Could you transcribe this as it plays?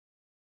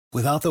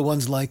Without the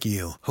ones like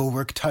you, who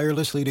work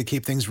tirelessly to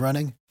keep things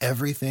running,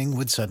 everything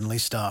would suddenly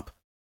stop.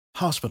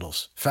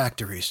 Hospitals,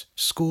 factories,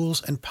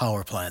 schools, and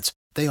power plants,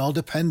 they all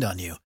depend on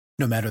you.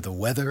 No matter the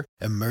weather,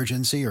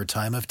 emergency, or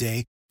time of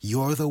day,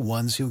 you're the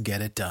ones who get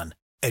it done.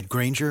 At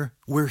Grainger,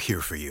 we're here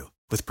for you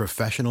with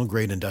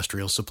professional-grade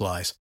industrial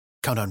supplies.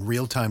 Count on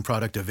real-time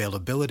product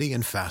availability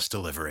and fast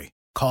delivery.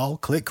 Call,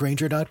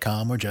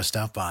 clickgrainger.com, or just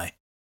stop by.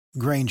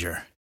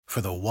 Grainger, for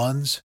the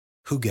ones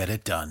who get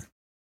it done.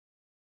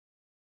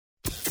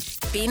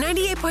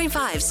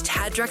 B98.5's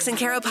Tad, Drex, and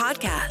Kara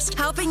podcast,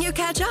 helping you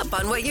catch up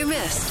on what you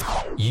missed.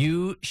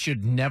 You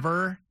should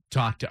never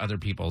talk to other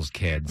people's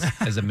kids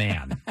as a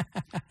man.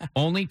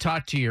 Only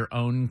talk to your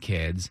own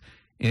kids.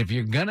 And if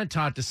you're going to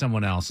talk to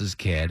someone else's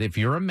kid, if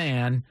you're a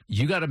man,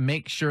 you got to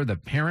make sure the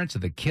parents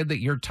of the kid that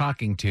you're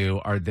talking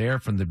to are there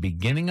from the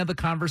beginning of the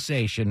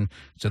conversation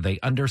so they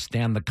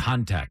understand the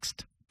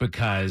context.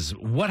 Because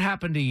what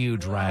happened to you,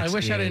 Drex? I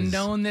wish I'd have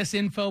known this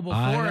info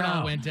before it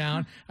all went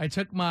down. I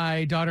took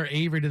my daughter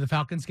Avery to the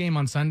Falcons game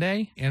on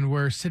Sunday, and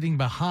we're sitting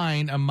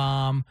behind a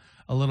mom,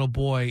 a little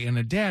boy, and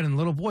a dad, and the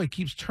little boy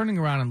keeps turning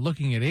around and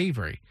looking at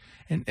Avery.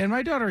 And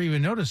my daughter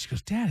even noticed, she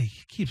goes, "Dad,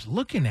 he keeps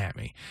looking at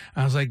me."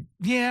 I was like,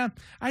 "Yeah,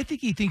 I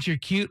think he thinks you're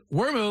cute.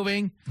 We're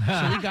moving."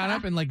 So we got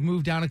up and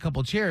moved down a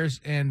couple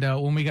chairs. And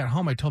when we got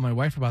home, I told my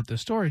wife about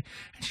this story.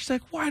 And she's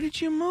like, "Why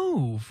did you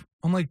move?"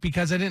 I'm like,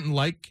 "Because I didn't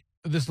like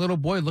this little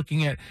boy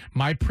looking at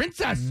my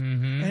princess."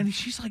 Mm-hmm. And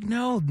she's like,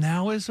 "No,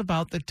 now is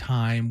about the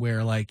time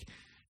where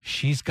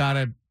she's got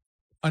to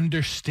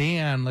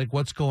understand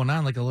what's going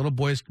on. A little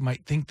boy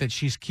might think that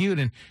she's cute,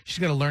 and she's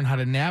got to learn how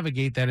to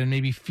navigate that and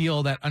maybe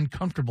feel that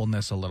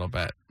uncomfortableness a little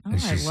bit." Oh,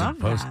 Is she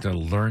supposed to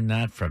learn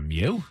that from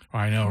you?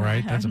 I know,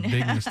 right? That's a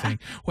big mistake.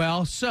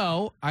 Well,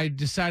 so I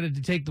decided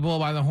to take the bull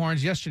by the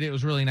horns. Yesterday it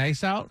was really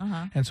nice out,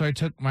 and so I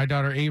took my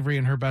daughter Avery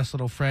and her best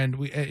little friend.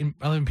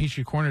 I live in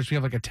Peachtree Corners. We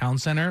have a town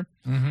center,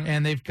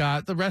 and they've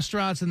got the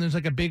restaurants, and there's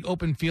a big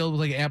open field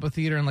with an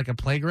amphitheater and a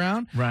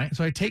playground. Right. And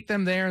so I take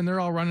them there, and they're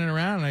all running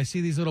around, and I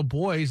see these little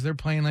boys. They're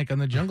playing on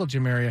the jungle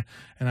gym area,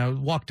 and I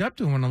walked up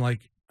to them, and I'm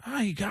like,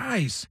 "Hi, you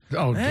guys."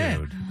 Oh,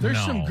 man, dude. There's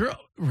no. some girl,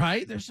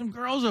 right? There's some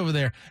girls over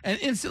there. And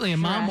instantly a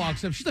mom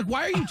walks up. She's like,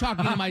 "Why are you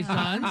talking to my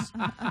sons?"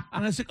 And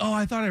I was like, "Oh,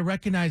 I thought I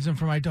recognized them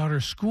from my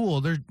daughter's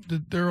school.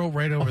 They're all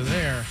right over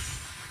there."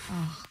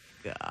 Oh,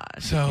 God.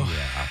 So,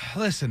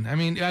 listen, I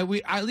mean,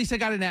 at least I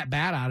got an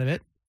at-bat out of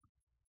it.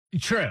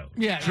 True.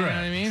 Yeah, true. You know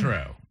what I mean?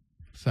 True.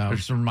 So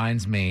This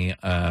reminds me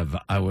of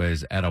I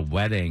was at a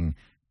wedding,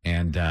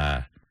 and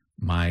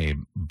my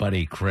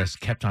buddy Chris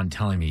kept on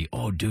telling me,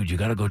 "Oh, dude, you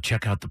got to go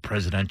check out the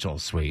presidential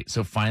suite."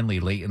 So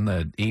finally, late in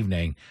the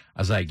evening,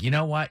 I was like, "You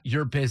know what?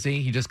 You're busy.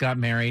 You just got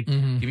married.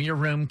 Give me your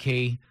room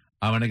key.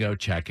 I'm going to go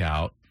check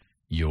out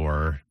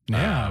your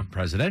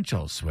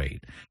presidential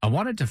suite." I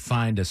wanted to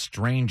find a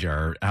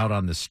stranger out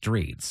on the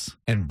streets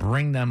and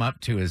bring them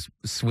up to his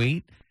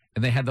suite.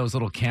 And they had those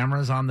little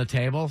cameras on the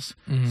tables.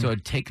 So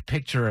I'd take a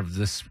picture of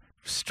this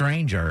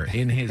stranger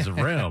in his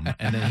room,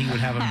 and then he would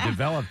have them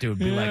developed. It would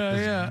be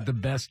the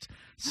best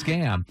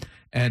scam.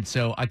 And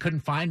so I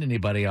couldn't find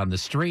anybody on the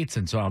streets,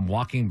 and so I'm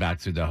walking back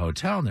through the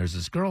hotel, and there's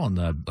this girl in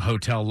the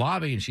hotel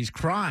lobby, and she's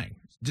crying,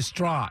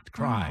 distraught,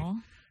 crying.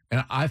 Aww.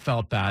 And I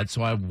felt bad,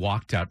 so I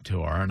walked up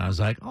to her, and I was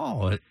like,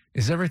 "Oh,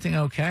 is everything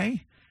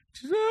okay?"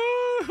 She said,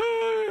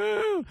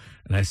 "Oh."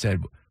 And I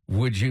said,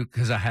 "Would you,"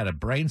 because I had a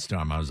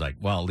brainstorm. I was like,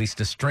 well, at least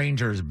a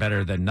stranger is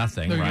better than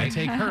nothing, they're right? going to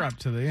take her up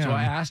to the... So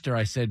I asked her,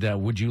 I said,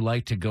 would you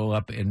like to go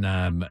up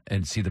and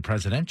see the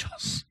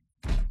presidentials?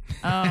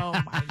 Oh,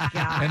 my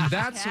God. And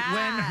that's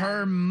when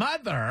her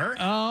mother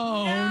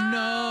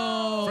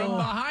no. from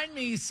behind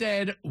me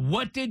said,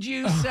 "What did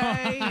you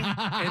say?"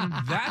 And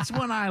that's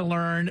when I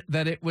learned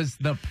that it was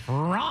the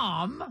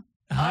prom.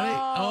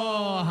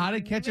 How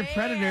to Catch a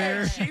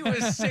Predator. She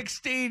was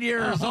 16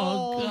 years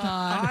old. God.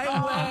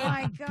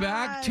 I went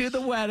back to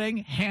the wedding,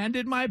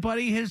 handed my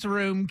buddy his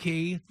room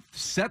key,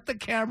 set the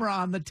camera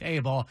on the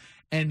table,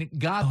 and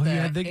got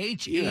the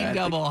HE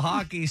double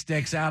hockey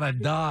sticks out of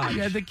Dodge.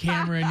 You had the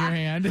camera in your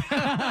hand.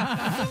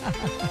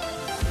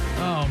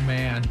 Oh,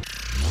 man.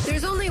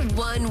 There's only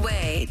one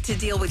way to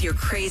deal with your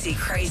crazy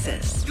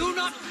crisis. Do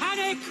not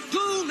panic!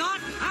 Do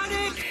not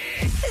panic!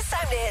 It's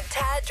time to hit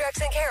Tad,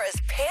 Drex, and Kara's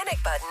panic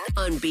button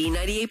on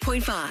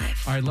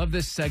B98.5. I love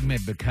this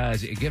segment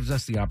because it gives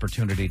us the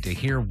opportunity to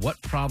hear what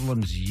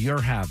problems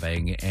you're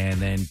having and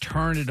then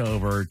turn it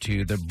over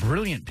to the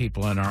brilliant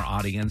people in our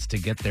audience to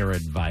get their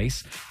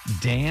advice.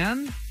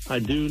 Dan? I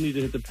do need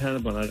to hit the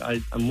panic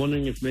button. I'm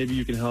wondering if maybe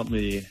you can help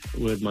me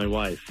with my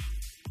wife.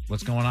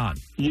 What's going on?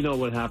 You know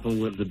what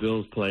happened with the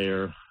Bills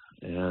player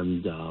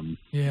and,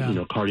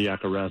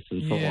 cardiac arrest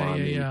and so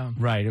on. Yeah.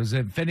 Right. It was,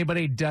 if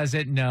anybody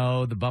doesn't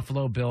know, the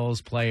Buffalo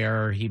Bills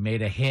player, he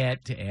made a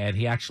hit and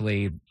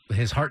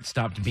his heart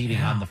stopped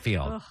beating on the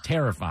field. Ugh.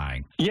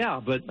 Terrifying. Yeah,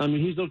 but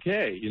he's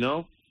okay, he's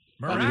going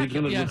to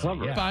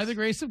recover. Yes. By the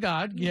grace of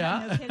God.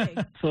 Yeah. No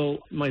kidding.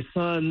 So my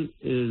son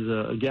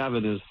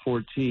Gavin is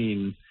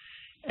 14,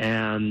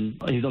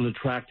 and he's on the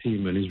track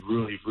team, and he's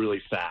really,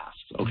 really fast,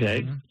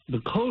 okay? Mm-hmm.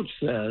 The coach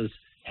says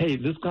hey,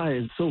 this guy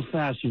is so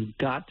fast, you've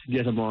got to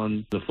get him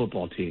on the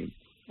football team,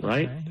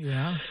 right? Okay,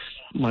 yeah.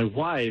 My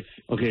wife,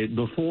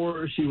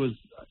 before she was,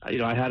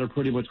 I had her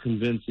pretty much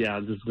convinced, yeah,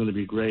 this is going to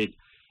be great.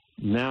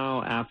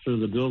 Now, after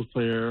the Bills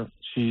player,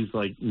 she's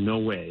like, no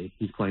way,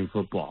 he's playing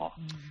football.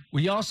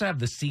 We also have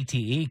the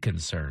CTE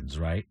concerns,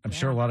 right? I'm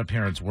sure a lot of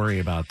parents worry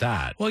about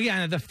that. Well,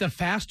 yeah, the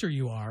faster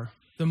you are,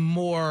 the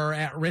more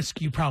at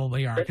risk you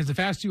probably are. Because the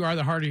faster you are,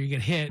 the harder you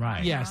get hit.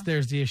 Right. Yes,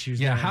 there's the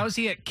issues Yeah, there. how's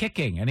he at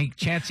kicking? Any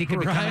chance he could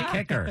become a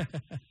kicker?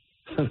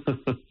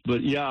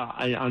 But, yeah,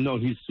 I know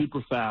he's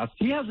super fast.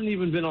 He hasn't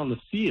even been on the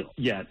field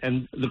yet,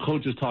 and the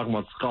coach is talking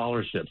about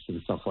scholarships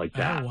and stuff like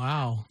that. Oh,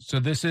 wow. So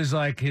this is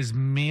like his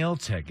meal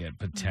ticket,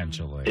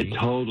 potentially.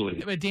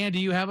 Totally. But, Dan, do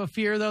you have a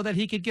fear, though, that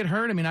he could get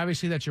hurt? I mean,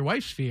 obviously, that's your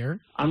wife's fear.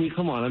 I mean,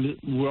 come on.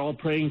 We're all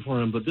praying for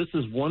him, but this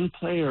is one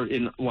player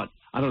in,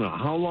 I don't know,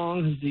 how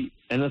long has the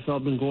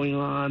NFL been going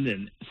on?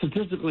 And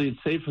statistically,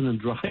 it's safer than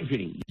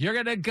driving. You're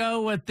going to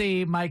go with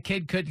my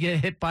kid could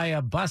get hit by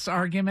a bus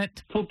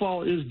argument?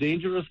 Football is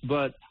dangerous,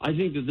 but I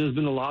think that there's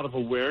been a lot of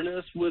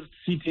awareness with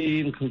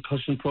CTE and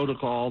concussion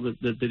protocol that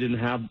they didn't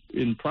have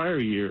in prior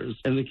years.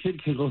 And the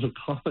kid can go to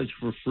college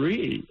for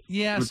free.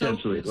 Yeah,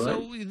 potentially,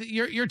 so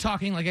you're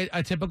talking like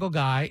a typical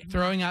guy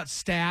throwing out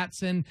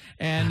stats and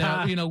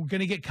going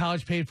to get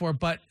college paid for.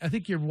 But I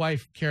think your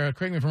wife, Kara,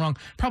 correct me if I'm wrong,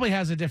 probably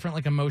has a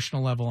different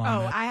emotional level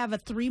on it. I have a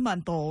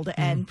 3-month-old,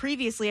 and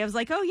previously I was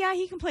like, oh yeah,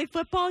 he can play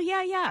football,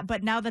 yeah.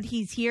 But now that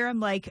he's here, I'm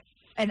like,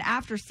 and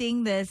after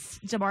seeing this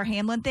Damar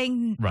Hamlin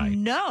thing, right.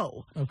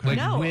 No. Okay.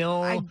 No.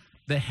 Will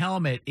the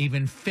helmet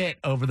even fit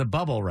over the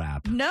bubble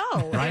wrap? No,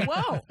 right? It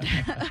won't.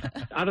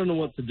 I don't know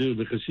what to do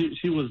because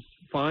she was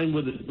fine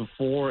with it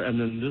before,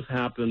 and then this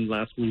happened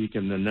last week,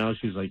 and then now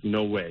she's like,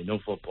 no way, no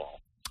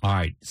football. All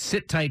right,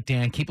 sit tight,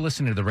 Dan. Keep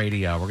listening to the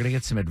radio. We're going to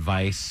get some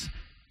advice.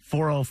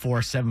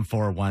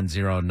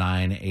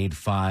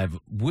 404-741-0985.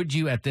 Would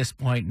you, at this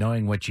point,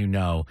 knowing what you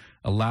know,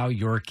 allow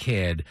your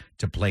kid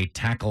to play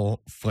tackle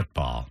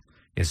football?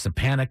 It's the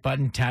panic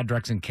button. Tad,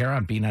 Drex, and Kara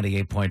on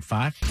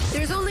B98.5.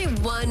 There's only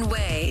one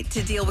way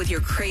to deal with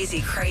your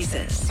crazy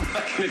crisis.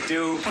 I'm going to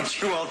do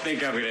what you all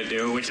think I'm going to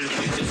do, which is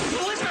just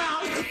pull it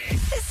out.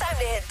 It's time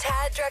to hit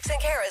Tad, Drex,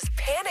 and Kara's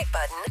panic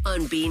button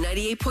on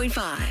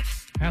B98.5.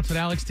 That's what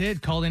Alex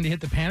did. Called in to hit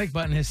the panic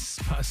button. His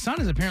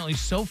son is apparently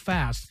so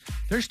fast.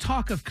 There's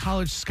talk of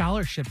college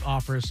scholarship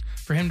offers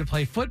for him to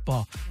play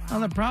football. Wow.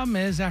 Now, the problem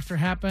is, after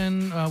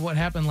what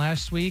happened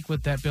last week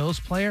with that Bills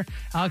player,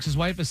 Alex's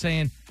wife is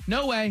saying,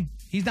 no way,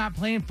 he's not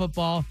playing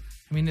football.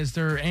 I mean, is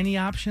there any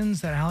options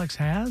that Alex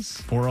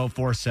has?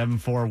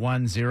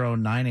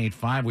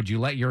 404-741-0985. Would you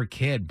let your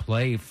kid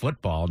play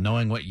football,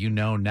 knowing what you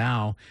know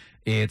now?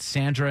 It's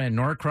Sandra in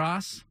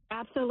Norcross.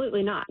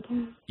 Absolutely not.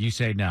 You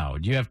say no.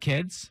 Do you have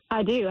kids?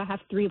 I do. I have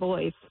 3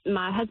 boys.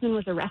 My husband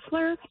was a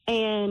wrestler,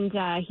 and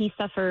he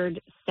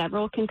suffered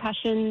several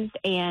concussions,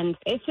 and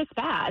it's just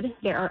bad.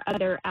 There are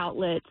other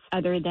outlets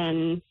other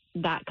than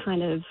that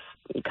kind of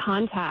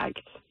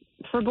contact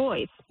for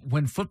boys.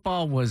 When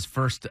football was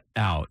first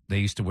out, they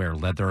used to wear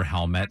leather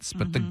helmets,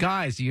 but the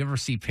guys, you ever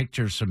see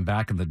pictures from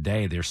back in the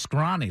day, they're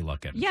scrawny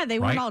looking. Yeah, they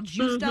were all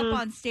juiced up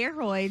on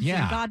steroids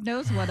and God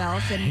knows what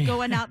else, and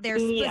going out there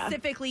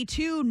specifically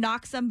to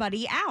knock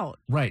somebody out.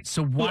 Right.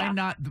 So why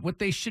not? What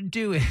they should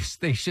do is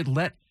they should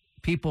let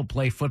people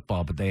play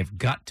football, but they've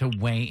got to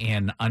weigh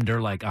in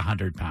under like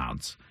 100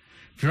 pounds.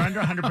 If you're under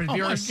 100 pounds, if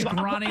you're a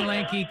scrawny,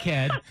 lanky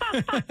kid,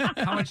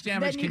 how much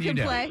damage can you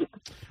do? Play.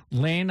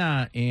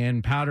 Lena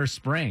in Powder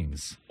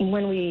Springs.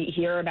 When we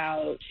hear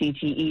about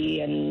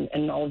CTE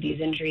and all of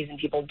these injuries and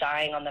people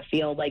dying on the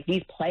field, like,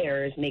 these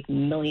players make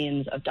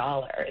millions of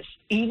dollars.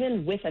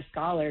 Even with a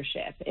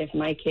scholarship, if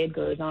my kid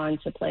goes on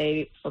to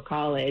play for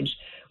college,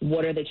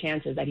 what are the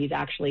chances that he's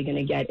actually going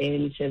to get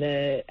into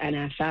the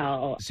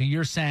NFL? So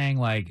you're saying,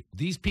 like,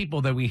 these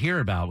people that we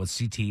hear about with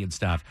CTE and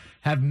stuff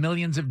have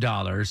millions of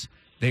dollars.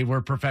 They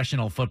were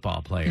professional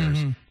football players.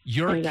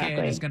 Your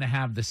kid is going to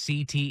have the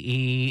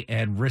CTE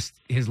and risk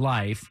his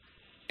life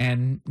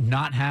and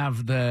not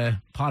have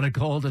the pot of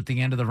gold at the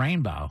end of the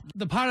rainbow.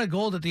 The pot of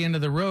gold at the end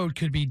of the road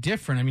could be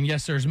different. I mean,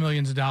 yes, there's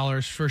millions of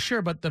dollars for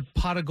sure, but the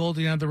pot of gold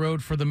at the end of the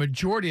road for the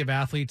majority of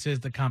athletes is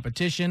the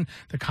competition,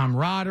 the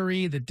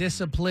camaraderie, the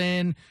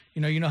discipline.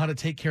 You know how to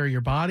take care of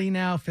your body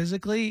now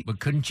physically. But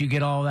couldn't you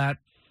get all that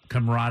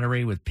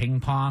camaraderie with ping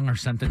pong or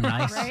something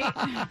nice?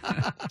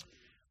 Right?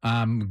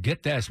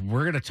 Get this.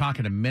 We're going to talk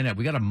in a minute.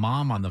 We got a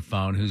mom on the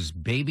phone whose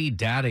baby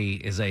daddy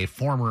is a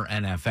former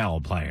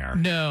NFL player.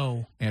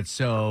 No. And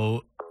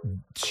so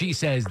she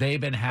says they've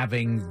been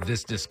having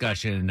this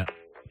discussion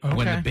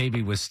when the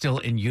baby was still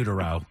in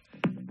utero.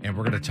 And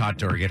we're going to talk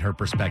to her, get her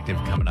perspective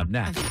coming up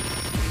next.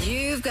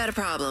 You've got a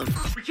problem.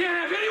 We can't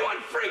have anyone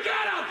freak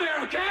out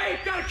there, okay?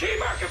 Gotta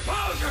keep our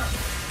composure.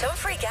 Don't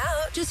freak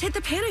out. Just hit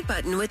the panic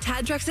button with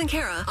Tad, Drex, and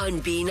Kara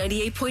on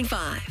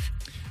B98.5.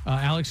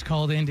 Alex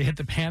called in to hit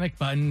the panic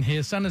button.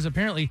 His son is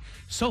apparently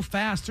so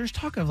fast. There's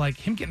talk of like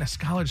him getting a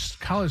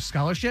college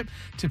scholarship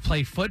to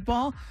play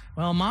football.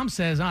 Well, mom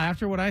says,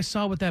 after what I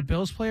saw with that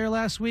Bills player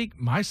last week,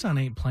 my son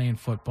ain't playing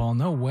football.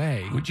 No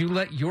way. Would you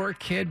let your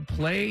kid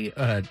play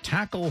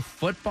tackle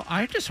football?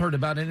 I just heard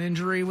about an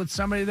injury with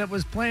somebody that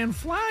was playing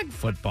flag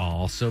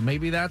football, so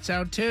maybe that's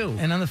out too.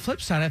 And on the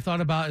flip side, I thought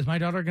about, is my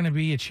daughter going to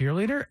be a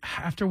cheerleader?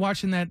 After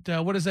watching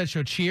that, what is that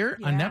show, Cheer,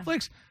 on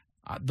Netflix?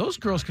 Those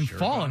girls can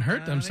fall and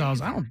hurt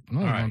themselves. I don't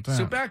know about that.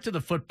 So back to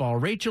the football.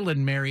 Rachel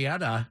and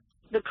Marietta.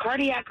 The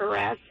cardiac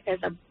arrest is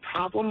a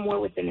problem more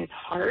within his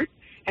heart.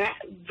 And that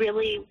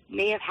really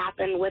may have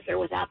happened with or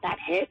without that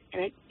hit,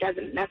 and it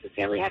doesn't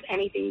necessarily have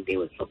anything to do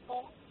with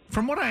football.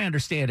 From what I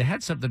understand, it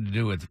had something to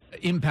do with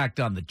impact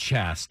on the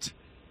chest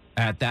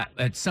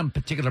at some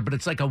particular, but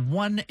it's like a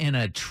 1 in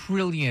a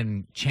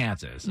trillion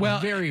chances. Well,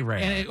 very rare.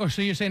 And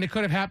so you're saying it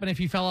could have happened if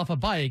he fell off a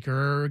bike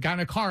or got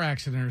in a car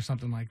accident or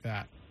something like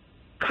that.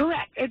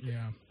 Correct.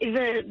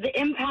 The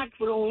impact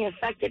would only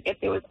affect it if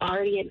there was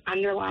already an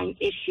underlying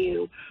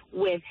issue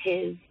with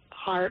his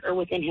heart or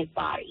within his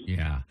body.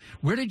 Yeah.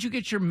 Where did you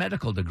get your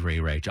medical degree,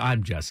 Rach?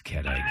 I'm just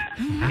kidding.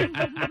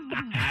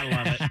 I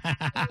love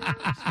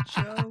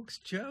it.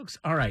 Jokes.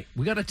 All right.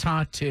 We got to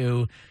talk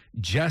to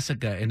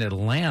Jessica in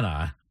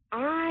Atlanta.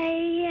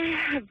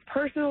 I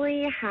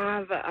personally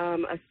have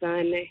a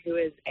son who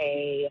is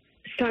a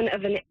son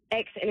of an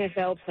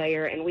ex-NFL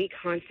player, and we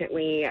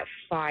constantly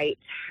fight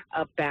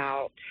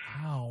about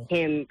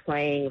him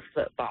playing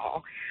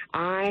football.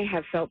 I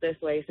have felt this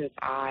way since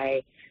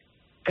I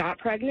got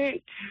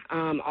pregnant.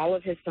 All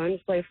of his sons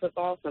play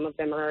football. Some of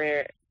them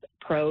are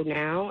pro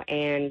now,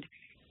 and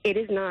it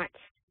is not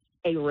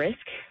a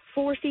risk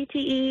for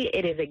CTE.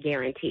 It is a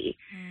guarantee.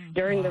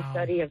 During the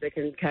study of the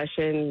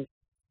concussions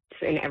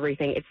and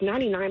everything, it's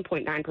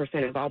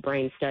 99.9% of all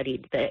brains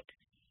studied that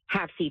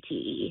have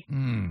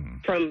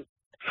CTE. From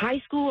high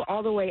school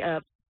all the way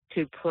up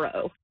to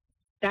pro.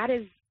 That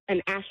is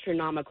an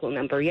astronomical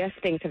number. Yes,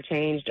 things have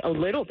changed a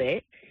little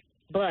bit,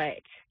 but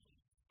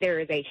there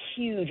is a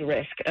huge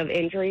risk of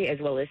injury as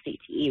well as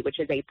CTE, which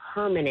is a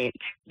permanent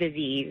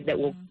disease that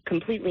will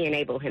completely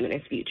enable him in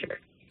his future.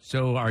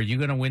 So are you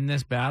going to win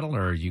this battle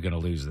or are you going to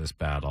lose this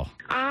battle?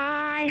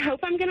 I hope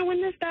I'm going to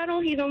win this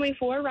battle. He's only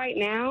 4 right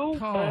now.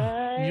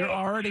 But you're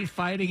already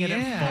fighting it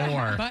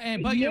at 4.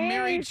 But you're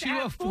married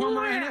to a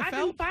former NFL I've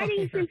been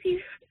fighting player.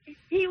 since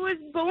he was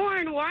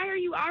born. Why are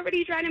you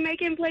already trying to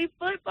make him play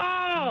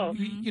football?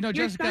 Your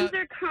Jessica, sons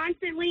are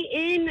constantly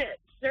in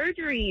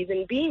surgeries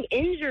and being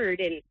injured,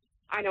 and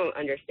I don't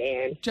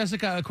understand.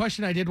 Jessica, a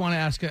question I did want to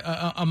ask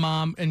a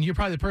mom, and you're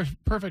probably the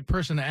perfect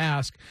person to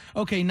ask.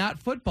 Okay, not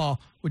football.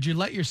 Would you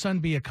let your son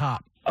be a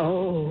cop?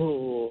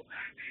 Oh,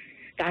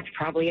 that's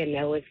probably a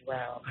no as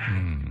well.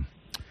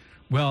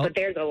 Well, but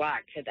there's a lot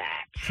to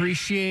that.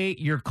 Appreciate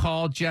your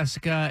call,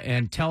 Jessica,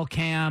 and tell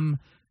Cam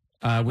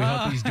we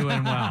hope he's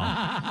doing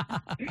well.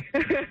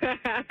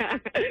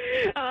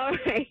 All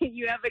right,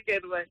 you have a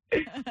good one.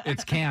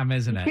 It's Cam,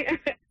 isn't it?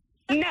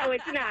 No,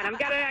 it's not. I'm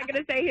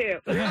gonna say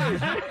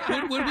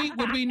who.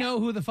 Would we know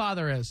who the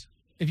father is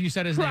if you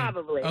said his name?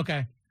 Probably.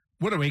 Okay.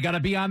 What are we got to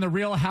be on the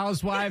Real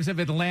Housewives of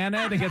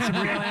Atlanta to get some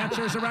real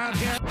answers around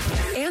here?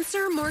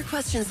 Answer more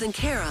questions than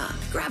Kara.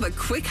 Grab a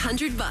quick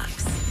 $100.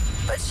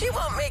 But she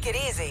won't make it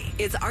easy.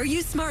 It's Are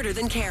You Smarter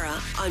Than Kara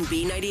on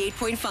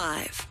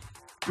B98.5.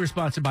 We're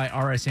sponsored by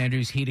R.S.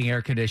 Andrews Heating,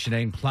 Air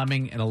Conditioning,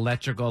 Plumbing, and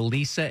Electrical.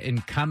 Lisa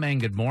in Cumming,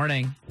 good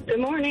morning.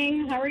 Good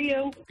morning. How are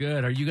you?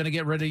 Good. Are you going to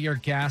get rid of your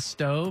gas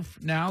stove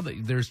now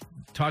that there's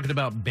talking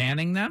about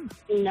banning them?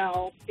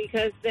 No,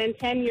 because then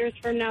 10 years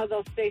from now,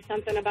 they'll say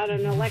something about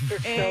an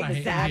electric stove.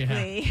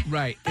 Exactly. Yeah.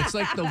 Right. It's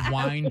like the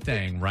wine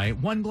thing, right?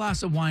 1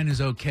 glass of wine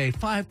is okay.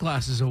 5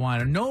 glasses of wine,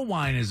 or no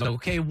wine is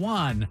okay.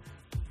 1.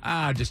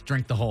 Just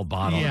drink the whole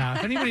bottle. Yeah,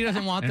 if anybody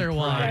doesn't want their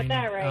wine,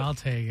 that right. I'll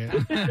take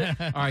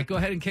it. All right, go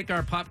ahead and kick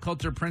our pop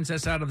culture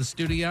princess out of the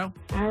studio.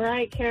 All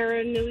right,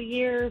 Kara, new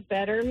year,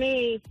 better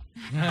me.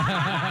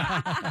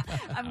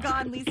 I'm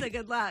gone, Lisa.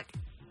 Good luck.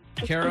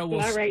 Kara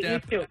will All right,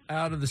 step you too.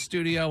 out of the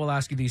studio. We'll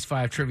ask you these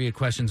 5 trivia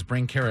questions.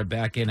 Bring Kara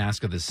back in,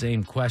 ask her the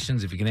same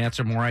questions. If you can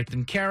answer more right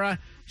than Kara,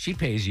 she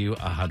pays you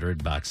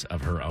 $100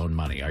 of her own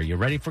money. Are you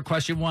ready for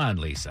question 1,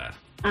 Lisa?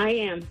 I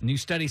am. New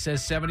study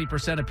says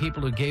 70% of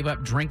people who gave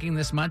up drinking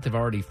this month have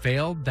already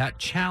failed. That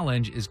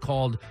challenge is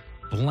called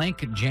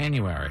Blank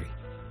January.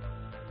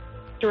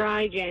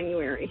 Dry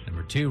January.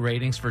 Number 2,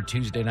 ratings for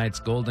Tuesday night's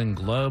Golden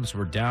Globes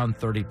were down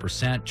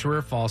 30%. True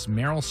or false,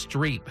 Meryl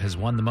Streep has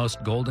won the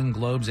most Golden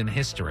Globes in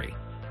history.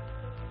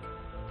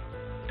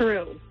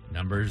 True.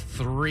 Number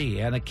 3,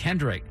 Anna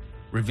Kendrick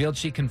revealed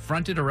she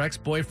confronted her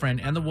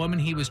ex-boyfriend and the woman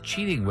he was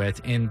cheating with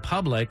in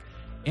public.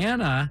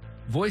 Anna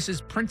voices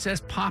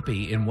Princess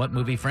Poppy in what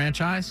movie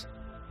franchise?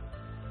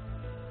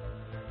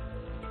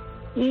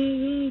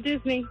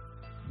 Disney.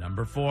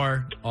 Number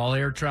 4, all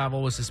air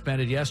travel was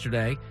suspended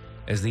yesterday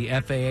as the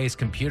FAA's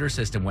computer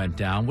system went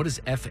down. What does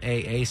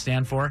FAA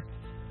stand for?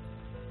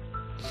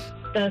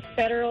 The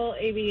Federal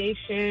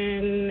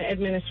Aviation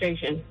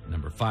Administration.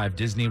 Number 5,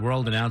 Disney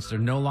World announced they're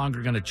no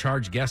longer going to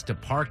charge guests to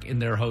park in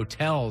their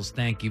hotels.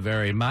 Thank you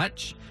very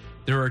much.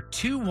 There are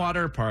 2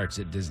 water parks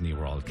at Disney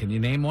World. Can you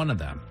name one of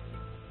them?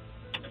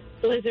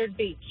 Blizzard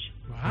Beach.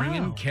 Wow.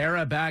 Bringing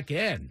Kara back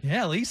in.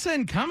 Yeah, Lisa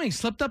and Cummings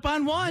slipped up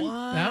on one.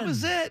 That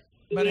was it.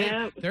 But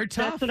Yeah, they're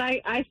tough. That's what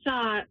I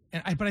thought.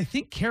 But I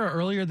think Kara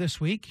earlier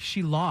this week,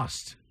 she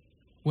lost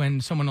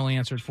when someone only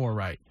answered 4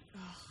 right.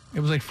 It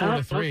was like 4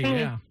 to 3. okay.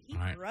 Yeah. All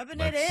right, Rubbing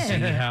let's it see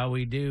in. how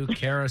we do.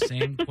 Kara,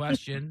 same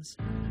questions.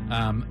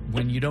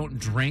 When you don't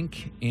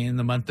drink in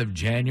the month of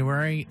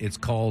January, it's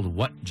called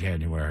what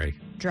January?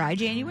 Dry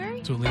January?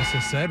 That's what Lisa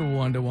said,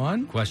 1 to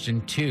 1.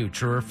 Question 2,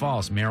 true or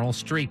false? Meryl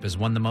Streep has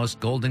won the most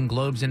Golden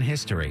Globes in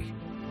history.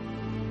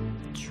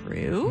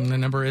 True. And the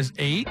number is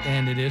 8,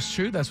 and it is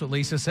true. That's what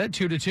Lisa said,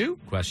 2 to 2.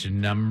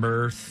 Question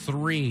number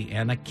 3,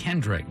 Anna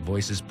Kendrick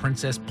voices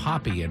Princess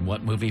Poppy in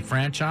what movie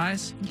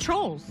franchise?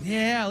 Trolls.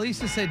 Yeah,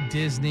 Lisa said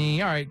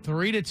Disney. All right,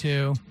 3 to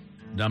 2.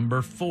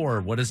 Number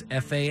 4, what does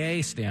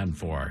FAA stand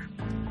for?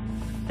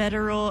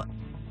 Federal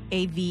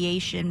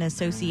Aviation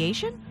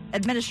Association?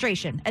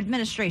 Administration.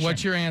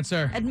 What's your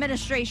answer?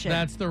 Administration.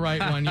 That's the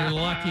right one. You're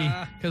lucky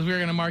because we were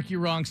going to mark you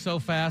wrong so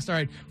fast. All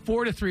right,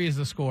 4 to 3 is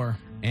the score.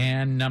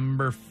 And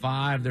number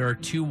 5, there are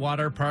 2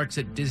 water parks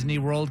at Disney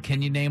World.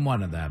 Can you name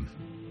one of them?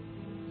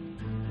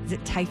 Is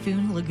it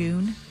Typhoon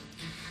Lagoon?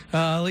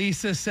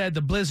 Lisa said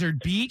the Blizzard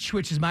Beach,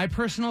 which is my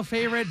personal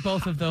favorite.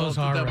 Both of those Both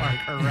of are them right.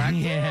 are correct.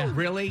 Yeah.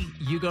 Really?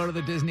 You go to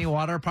the Disney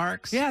water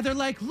parks? Yeah, they're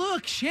like,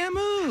 look,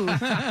 Shamu.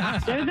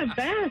 They're the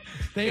best.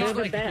 They're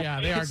the best. Yeah,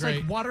 they are It's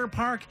great. like water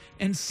park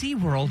and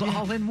SeaWorld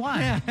all in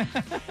one. Yeah.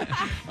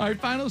 All right,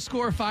 final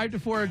score 5 to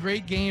 4. A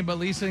great game, but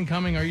Lisa and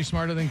Cumming, are you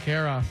smarter than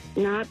Kara?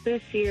 Not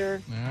this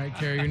year. All right,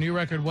 Kara, your new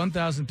record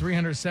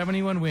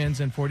 1,371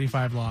 wins and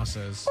 45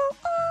 losses.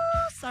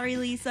 Sorry,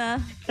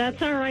 Lisa.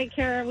 That's all right,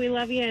 Kara. We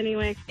love you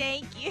anyway.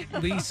 Thank you.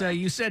 Lisa,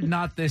 you said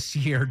not this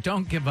year.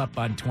 Don't give up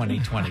on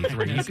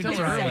 2023. You It's can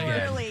still try early.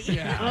 again. Early.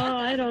 Yeah. Oh,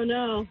 I don't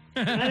know.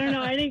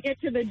 I didn't get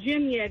to the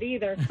gym yet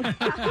either.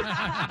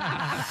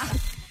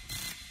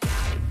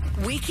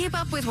 We keep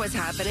up with what's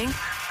happening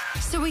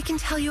so we can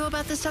tell you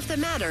about the stuff that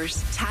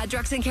matters. Tad,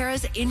 Drex, and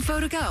Kara's Info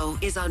to Go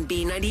is on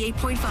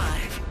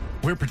B98.5.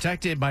 We're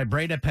protected by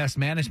Breda Pest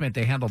Management.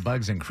 They handle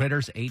bugs and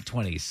critters.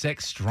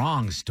 826.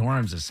 Strong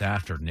storms this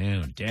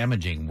afternoon.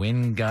 Damaging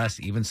wind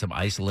gusts, even some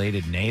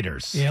isolated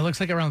naders. Yeah, it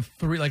looks like around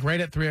 3, like right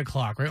at 3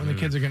 o'clock, right when the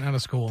kids are getting out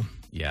of school.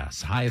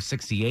 Yes. High of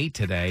 68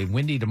 today.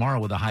 Windy tomorrow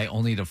with a high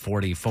only to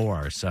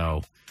 44.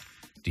 So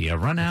do you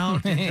run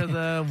out into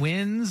the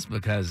winds?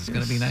 Because it's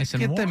going to be nice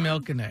and Get warm. the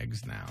milk and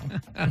eggs now.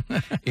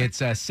 It's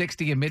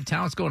 60 in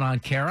Midtown. What's going on,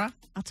 Kara?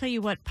 I'll tell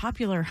you what,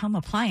 popular home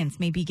appliance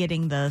may be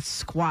getting the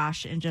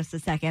squash in just a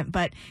second,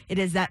 but it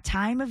is that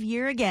time of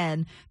year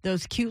again.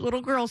 Those cute little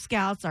Girl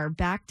Scouts are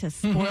back to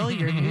spoil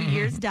your New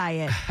Year's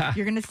diet.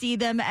 You're going to see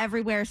them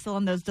everywhere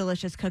selling those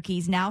delicious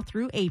cookies now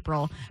through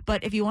April.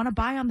 But if you want to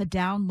buy on the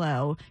down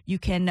low, you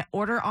can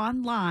order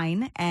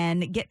online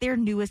and get their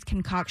newest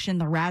concoction,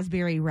 the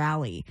Raspberry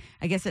Rally.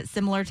 I guess it's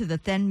similar to the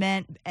Thin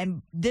Mint,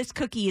 and this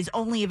cookie is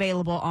only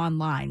available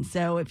online.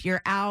 So if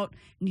you're out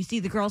and you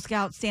see the Girl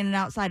Scouts standing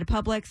outside of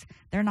Publix,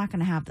 they're not going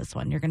to have this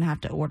one. You're going to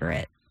have to order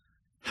it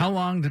How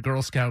long do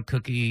Girl Scout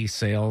cookie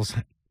sales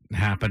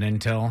happen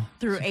until?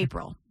 through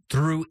April.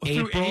 Through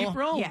Through April?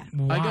 April? Yeah.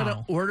 I Wow. got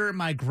to order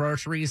my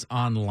groceries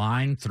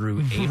online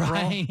through April.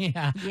 Right,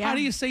 yeah. Yeah. How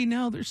do you say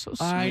no? They're so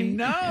sweet. I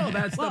know.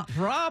 That's Well, the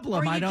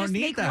problem. Or you I don't just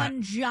need make that.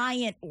 one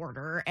giant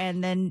order,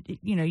 and then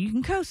you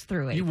can coast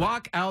through it. You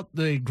walk out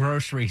the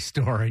grocery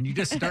store and you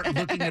just start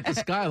looking at the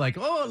sky like,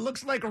 oh, it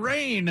looks like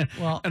rain.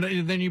 Well- and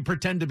then you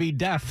pretend to be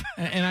deaf.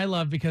 And I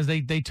love because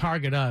they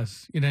target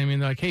us. You know what I mean?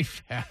 They're like, hey,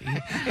 fatty.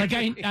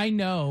 Like, I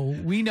know.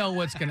 We know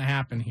what's going to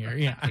happen here.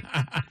 Yeah.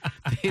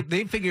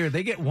 they figure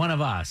they get one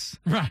of us.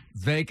 Right.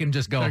 They can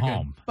just go They're good.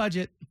 home.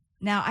 Budget.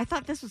 Now, I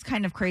thought this was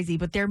kind of crazy,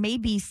 but there may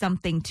be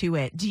something to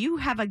it. Do you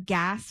have a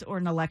gas or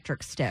an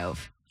electric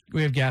stove?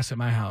 We have gas at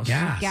my house.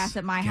 Gas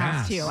at my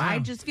house, too. Wow. I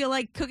just feel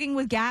like cooking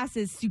with gas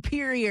is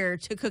superior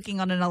to cooking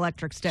on an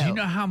electric stove. Do you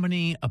know how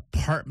many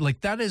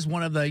like that is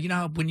one of the,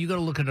 how when you go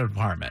to look at an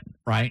apartment,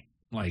 right?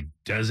 Like,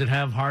 does it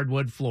have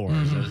hardwood floors?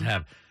 Mm-hmm. Does it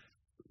have,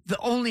 the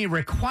only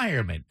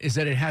requirement is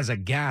that it has a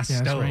gas Gas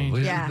stove, range.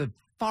 which Yeah. is the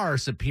far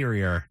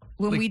superior.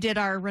 When Like, we did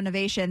our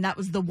renovation, that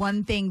was the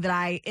one thing that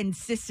I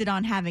insisted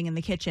on having in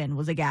the kitchen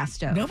was a gas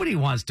stove. nobody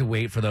wants to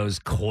wait for those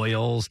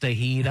coils to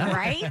heat up.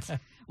 Right?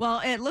 Well,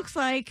 it looks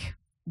like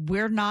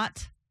we're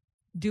not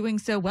doing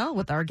so well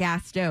with our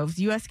gas stoves.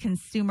 U.S.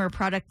 Consumer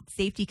Product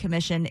Safety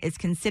Commission is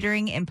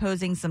considering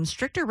imposing some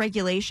stricter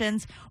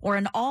regulations or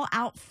an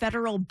all-out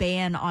federal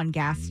ban on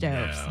gas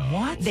stoves.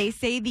 What? They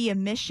say the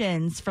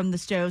emissions from the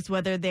stoves,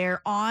 whether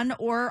they're on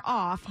or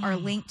off, are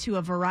linked to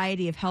a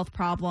variety of health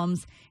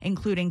problems,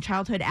 including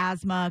childhood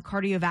asthma,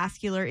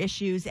 cardiovascular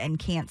issues, and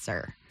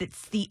cancer.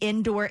 It's the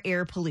indoor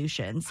air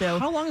pollution. So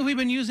How long have we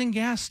been using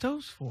gas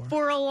stoves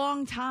for? a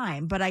long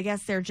time, but I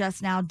guess they're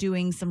just now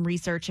doing some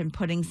research and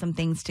putting some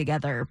things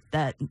together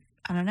that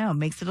I don't know,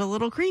 makes it a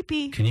little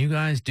creepy. Can you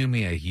guys do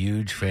me a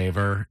huge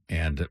favor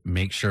and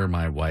make sure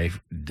my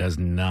wife does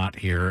not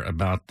hear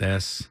about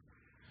this?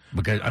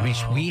 Because, I mean,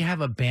 we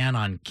have a ban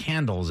on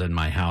candles in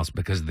my house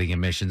because of the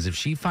emissions. If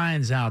she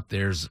finds out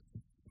there's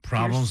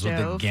problems with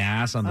the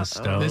gas on the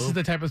stove. This is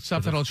the type of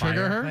stuff that'll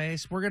trigger her?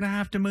 We're going to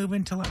have to move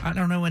into, I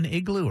don't know, an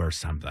igloo or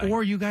something.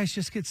 Or you guys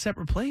just get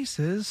separate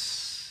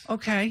places.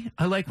 Okay.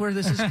 I like where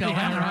this is going.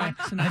 Yeah, right.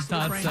 I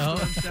thought so.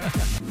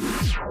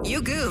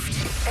 You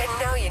goofed, and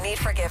now you need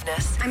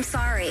forgiveness. I'm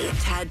sorry.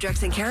 Tad,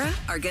 Drex, and Kara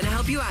are going to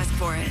help you ask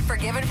for it.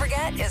 Forgive and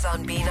Forget is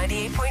on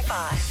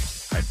B98.5.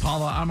 All right,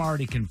 Paula, I'm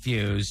already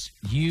confused.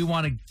 You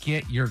want to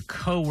get your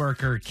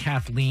coworker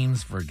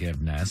Kathleen's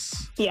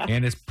forgiveness. Yeah.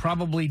 And it's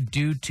probably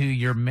due to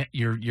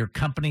your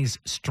company's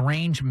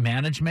strange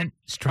management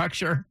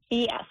structure.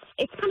 Yes.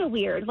 It's kind of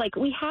weird. Like,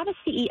 we have a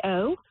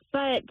CEO,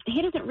 but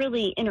he doesn't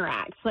really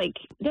interact,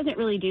 doesn't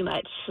really do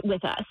much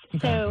with us.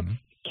 Okay. So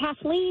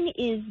Kathleen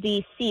is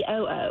the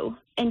COO.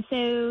 And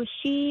so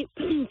she,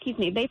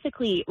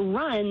 basically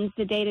runs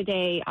the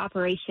day-to-day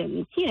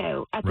operations,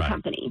 at the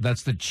company.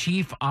 That's the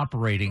chief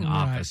operating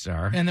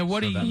officer. And then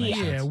what do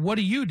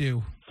you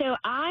do? So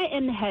I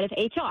am the head of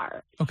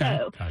HR. Okay.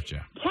 So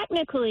gotcha.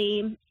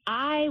 Technically,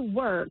 I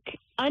work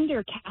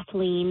under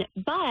Kathleen,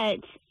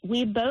 but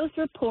we both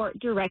report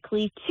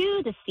directly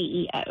to the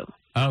CEO.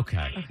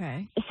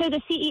 Okay. So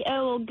the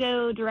CEO will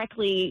go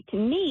directly to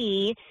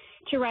me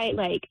to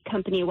write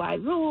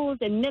company-wide rules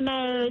and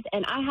memos,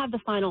 and I have the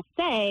final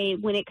say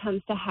when it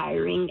comes to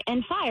hiring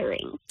and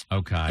firing.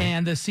 Okay.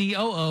 And the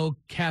COO,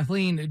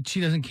 Kathleen,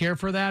 she doesn't care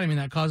for that? I mean,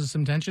 that causes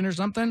some tension or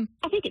something?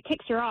 I think it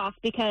ticks her off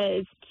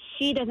because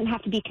she doesn't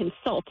have to be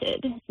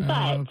consulted.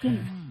 But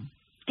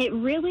it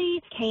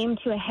really came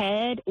to a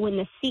head when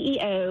the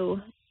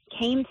CEO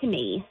came to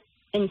me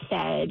and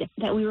said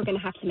that we were going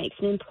to have to make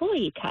some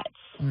employee cuts.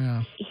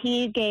 Yeah.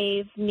 He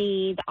gave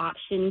me the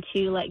option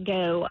to let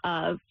go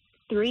of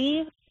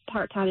 3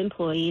 part-time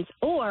employees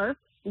or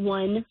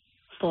 1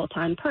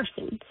 full-time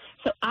person.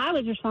 So I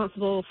was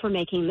responsible for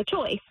making the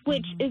choice,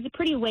 which is a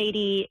pretty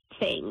weighty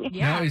thing.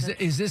 Yeah. Now,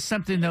 is this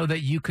something, though, that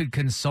you could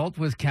consult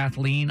with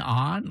Kathleen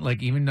on?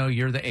 Like, even though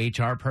you're the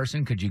HR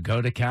person, could you go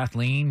to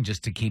Kathleen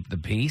just to keep the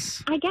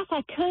peace? I guess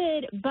I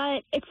could,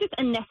 but it's just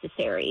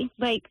unnecessary.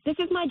 This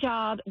is my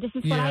job. This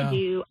is what I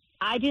do.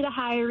 I do the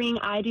hiring.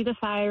 I do the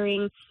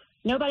firing.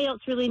 Nobody else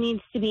really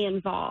needs to be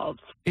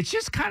involved. It's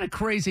just kind of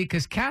crazy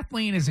because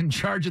Kathleen is in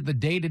charge of the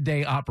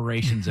day-to-day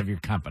operations of your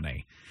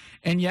company.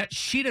 And yet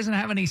she doesn't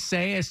have any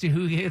say as to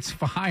who gets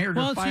fired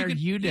or fired.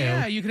 You do.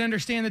 Yeah, you can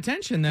understand the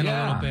tension then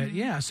a little bit.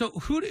 Yeah. So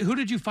who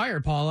did you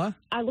fire, Paula?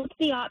 I looked at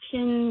the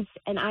options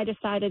and I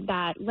decided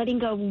that letting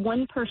go of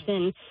 1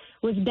 person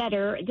was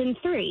better than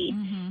 3.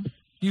 Mm-hmm.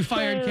 You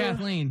fired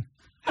Kathleen.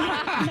 No,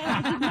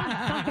 I did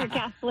not fire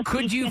Kathleen.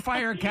 Could you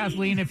fire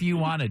Kathleen if you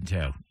wanted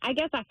to? I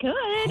guess I could.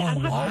 Oh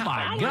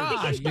my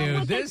gosh,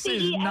 dude. This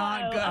is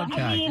not good.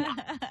 Okay. I mean,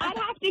 I'd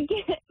have to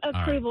get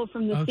approval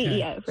from the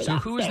CEO for that. So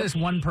who is this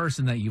 1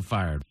 person that you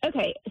fired?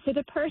 Okay, so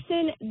the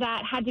person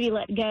that had to be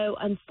let go,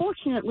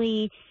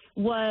 unfortunately,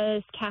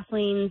 was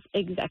Kathleen's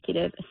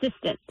executive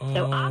assistant.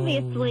 So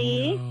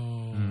obviously,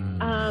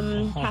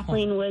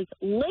 Kathleen was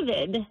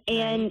livid,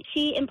 and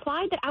she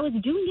implied that I was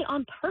doing it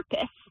on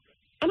purpose.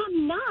 And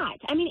I'm not.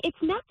 I mean,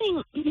 it's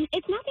nothing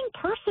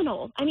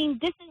personal. I mean,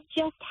 this is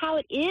just how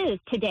it is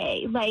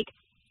today.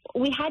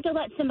 We had to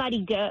let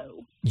somebody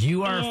go.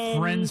 You are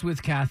friends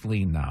with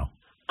Kathleen, though.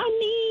 I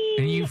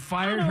mean... And you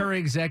fired her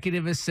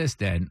executive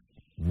assistant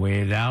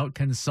without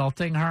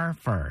consulting her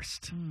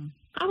first.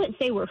 I wouldn't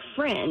say we're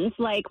friends.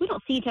 We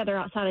don't see each other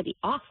outside of the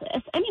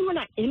office. I mean, we're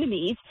not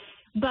enemies.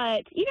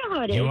 But you know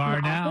how it is. You are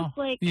now?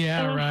 Office,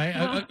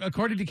 right.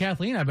 According to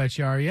Kathleen, I bet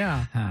you are,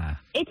 yeah. Huh.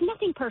 It's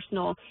nothing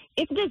personal.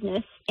 It's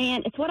business,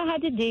 and it's what I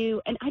had to do.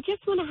 And I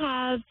just want to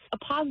have a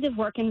positive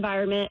work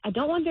environment. I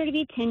don't want there to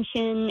be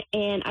tension,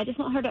 and I just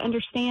want her to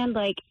understand,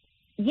 I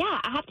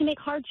have to make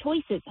hard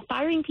choices.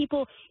 Firing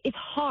people is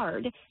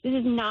hard. This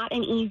is not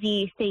an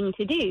easy thing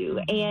to do,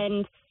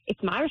 and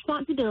it's my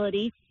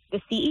responsibility.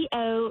 The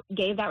CEO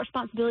gave that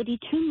responsibility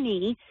to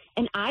me,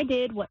 and I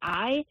did what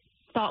I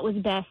thought was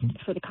best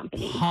for the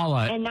company.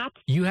 Paula, and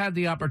you had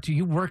the opportunity.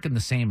 You work in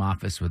the same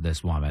office with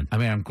this woman. I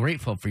mean, I'm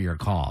grateful for your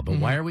call, but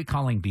why are we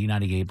calling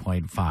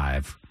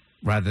B98.5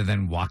 rather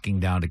than walking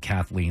down to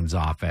Kathleen's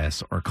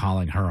office or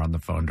calling her on the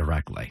phone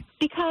directly?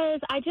 Because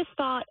I just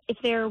thought if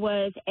there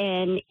was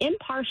an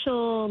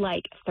impartial,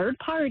 third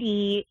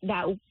party,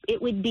 that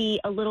it would be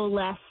a little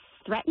less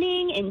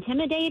threatening,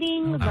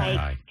 intimidating.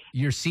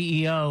 Your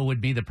CEO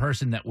would be the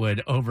person that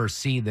would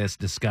oversee this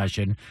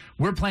discussion.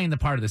 We're playing the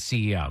part of the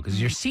CEO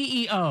because your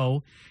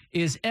CEO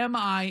is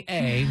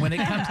MIA when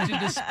it comes to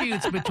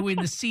disputes between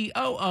the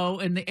COO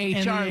and the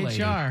HR lady.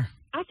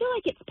 I feel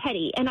like it's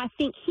petty, and I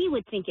think he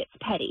would think it's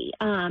petty.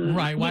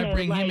 Right. Why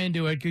bring him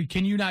into it?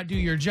 Can you not do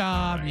your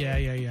job? Yeah.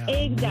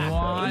 Exactly.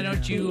 Why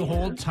don't you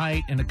hold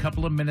tight? In a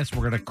couple of minutes,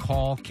 we're going to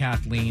call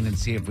Kathleen and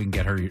see if we can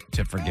get her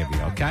to forgive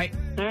you, okay?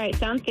 All right.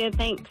 Sounds good.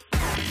 Thanks.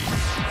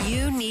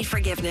 You need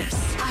forgiveness.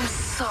 I'm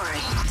sorry.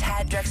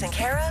 Tad, Drex, and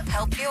Kara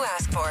help you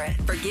ask for it.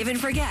 Forgive and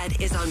Forget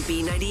is on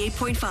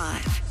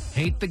B98.5.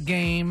 Hate the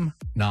game,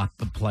 not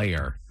the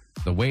player.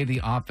 The way the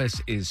office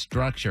is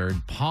structured,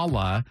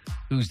 Paula,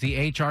 who's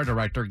the HR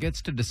director,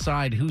 gets to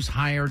decide who's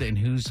hired and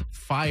who's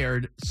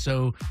fired.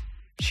 So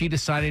she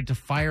decided to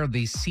fire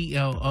the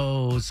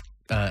COO's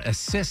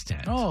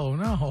assistant. Oh,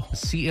 no.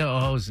 The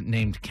COO's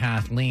named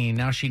Kathleen.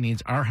 Now she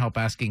needs our help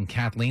asking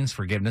Kathleen's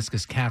forgiveness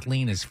because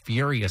Kathleen is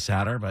furious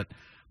at her. But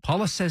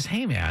Paula says,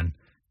 hey, man,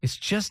 it's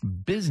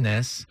just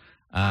business.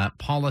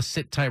 Paula,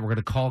 sit tight. We're going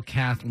to call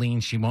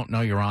Kathleen. She won't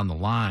know you're on the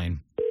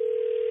line.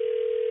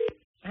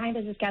 Hi,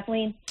 this is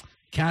Kathleen.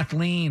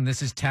 Kathleen,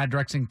 this is Tad,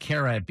 Drex, and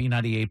Kara at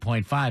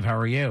B98.5. How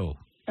are you?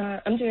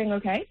 I'm doing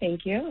okay,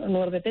 thank you. I'm a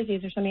little bit busy.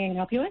 Is there something I can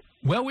help you with?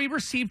 Well, we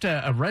received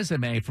a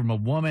resume from a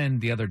woman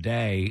the other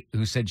day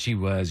who said she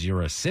was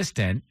your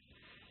assistant,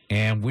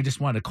 and we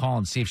just wanted to call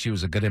and see if she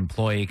was a good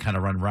employee, kind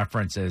of run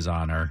references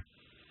on her.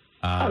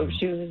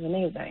 She was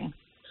amazing.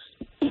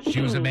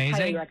 She was amazing?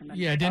 Highly recommend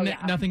Yeah,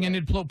 her. nothing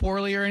ended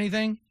poorly or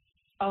anything?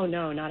 Oh,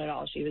 no, not at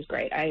all. She was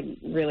great. I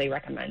really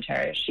recommend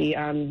her. She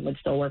would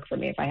still work for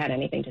me if I had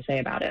anything to say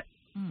about it.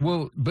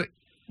 Well, but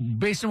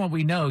based on what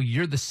we know,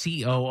 you're the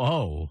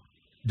COO.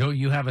 Don't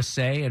you have a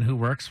say in who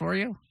works for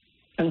you?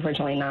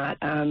 Unfortunately not.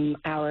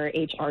 Our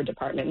HR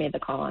department made the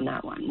call on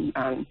that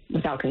one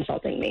without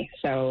consulting me.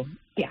 So,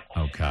 yeah.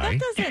 Okay.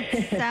 That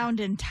doesn't sound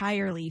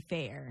entirely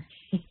fair.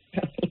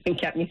 Even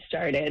get me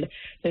started.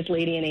 This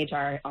lady in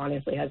HR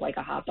honestly has like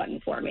a hot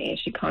button for me.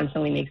 She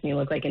constantly makes me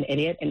look like an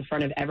idiot in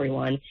front of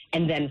everyone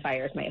and then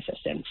fires my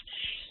assistant.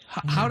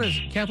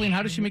 Kathleen,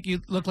 how does she make you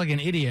look like an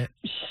idiot?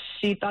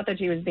 She thought that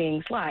she was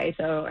being sly,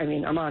 so, I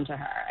mean, I'm on to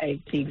her. I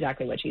see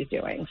exactly what she's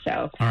doing,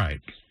 so. All right.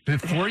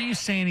 Before you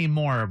say any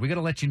more, we got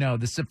to let you know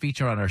this is a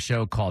feature on our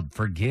show called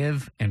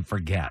Forgive and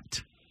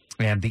Forget.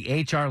 And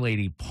the HR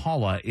lady,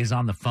 Paula, is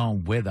on the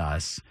phone with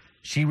us.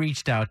 She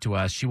reached out to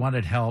us. She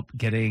wanted help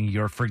getting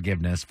your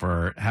forgiveness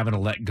for having to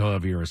let go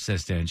of your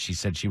assistant. She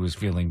said she was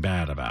feeling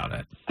bad about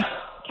it.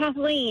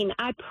 Kathleen,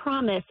 I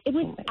promise it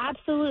was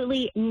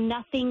absolutely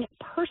nothing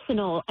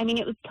personal. I mean,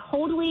 it was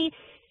totally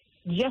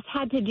just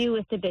had to do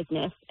with the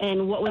business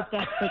and what was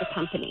best for the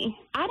company.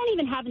 I don't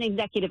even have an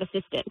executive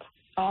assistant.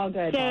 All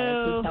good.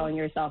 Paula. Keep telling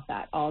yourself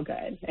that. All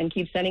good. And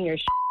keep sending your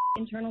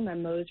internal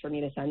memos for me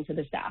to send to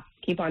the staff.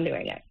 Keep on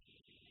doing it.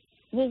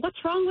 Well,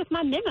 what's wrong with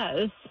my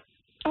memos?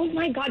 Oh,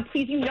 my God,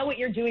 please, you know what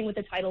you're doing with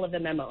the title of the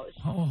memos.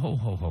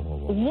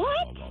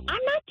 What? I'm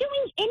not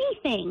doing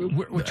anything.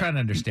 We're trying to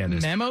understand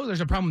this. Memo?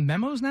 There's a problem with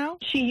memos now?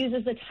 She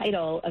uses the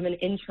title of an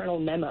internal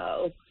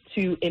memo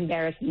to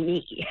embarrass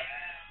me.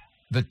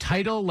 The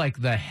title,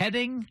 like the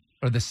heading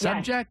or the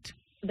subject?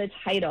 Yes, the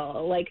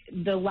title. Like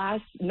the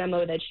last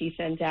memo that she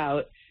sent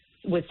out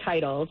was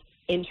titled,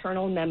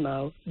 Internal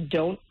Memo,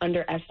 Don't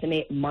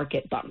Underestimate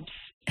Market Bumps.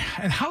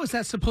 And how is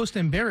that supposed to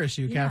embarrass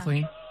you,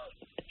 Kathleen?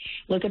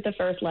 Look at the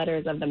first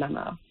letters of the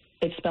memo.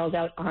 It spells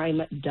out,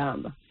 I'm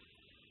dumb.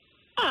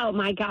 Oh,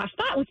 my gosh.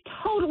 That was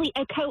totally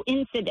a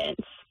coincidence.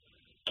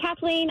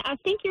 Kathleen, I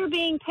think you're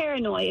being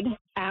paranoid.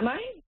 Am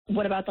I?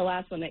 What about the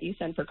last one that you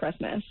sent for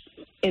Christmas?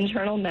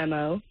 Internal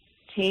memo,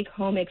 take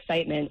home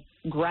excitement.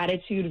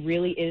 Gratitude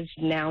really is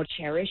now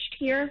cherished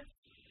here.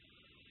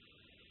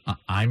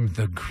 I'm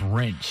the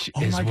Grinch.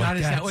 Oh, my God.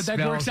 Is that what that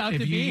works out to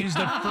be? If you use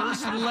the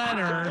first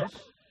letter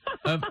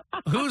of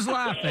who's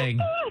laughing.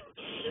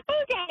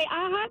 Okay,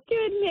 I have to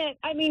admit,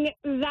 I mean,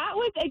 that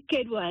was a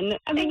good one.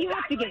 I mean, you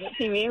have to give it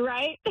to me,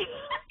 right?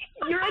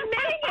 You're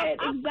admitting it.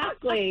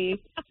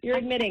 Exactly. You're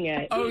admitting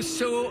it. Oh,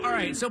 so, all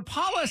right. So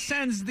Paula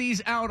sends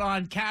these out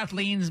on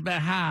Kathleen's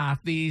behalf,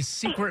 these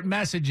secret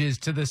messages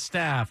to the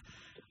staff.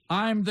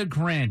 I'm the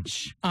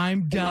Grinch.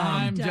 I'm dumb.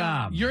 I'm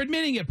dumb. You're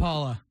admitting it,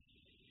 Paula.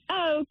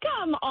 Oh,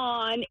 come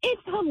on.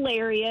 It's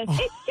hilarious.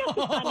 It's just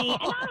funny. And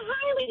I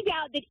highly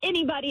doubt that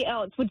anybody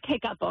else would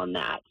pick up on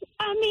that.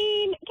 I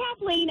mean,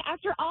 Kathleen,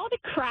 after all the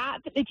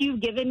crap that you've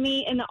given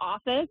me in the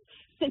office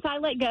since I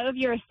let go of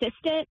your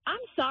assistant, I'm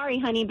sorry,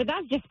 honey, but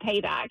that's just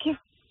payback.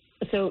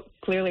 So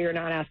clearly you're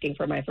not asking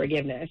for my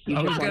forgiveness. You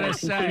just want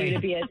to continue to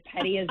be as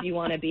petty as you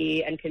want to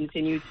be and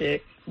continue to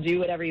do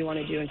whatever you want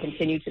to do and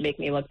continue to make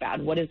me look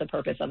bad. What is the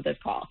purpose of this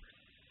call?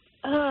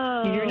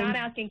 Oh. You're not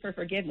asking for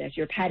forgiveness.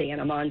 You're petty,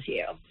 and I'm on to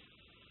you.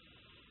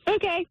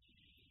 Okay.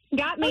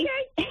 Got me.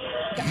 Okay.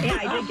 Yeah,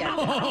 I did get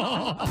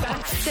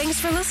it. Thanks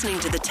for listening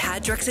to the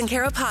Tad, Drex, and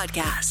Kara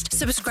podcast.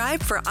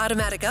 Subscribe for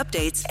automatic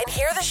updates and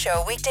hear the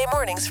show weekday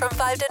mornings from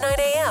 5 to 9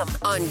 a.m.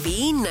 on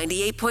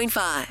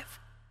B98.5.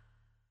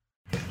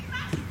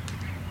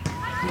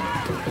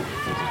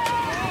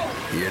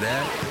 Hear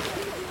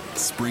that?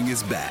 Spring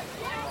is back,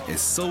 and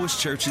so is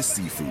Church's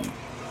Seafood.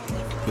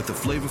 With a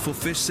flavorful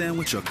fish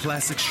sandwich or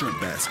classic shrimp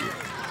basket,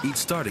 each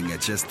starting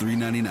at just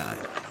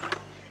 $3.99.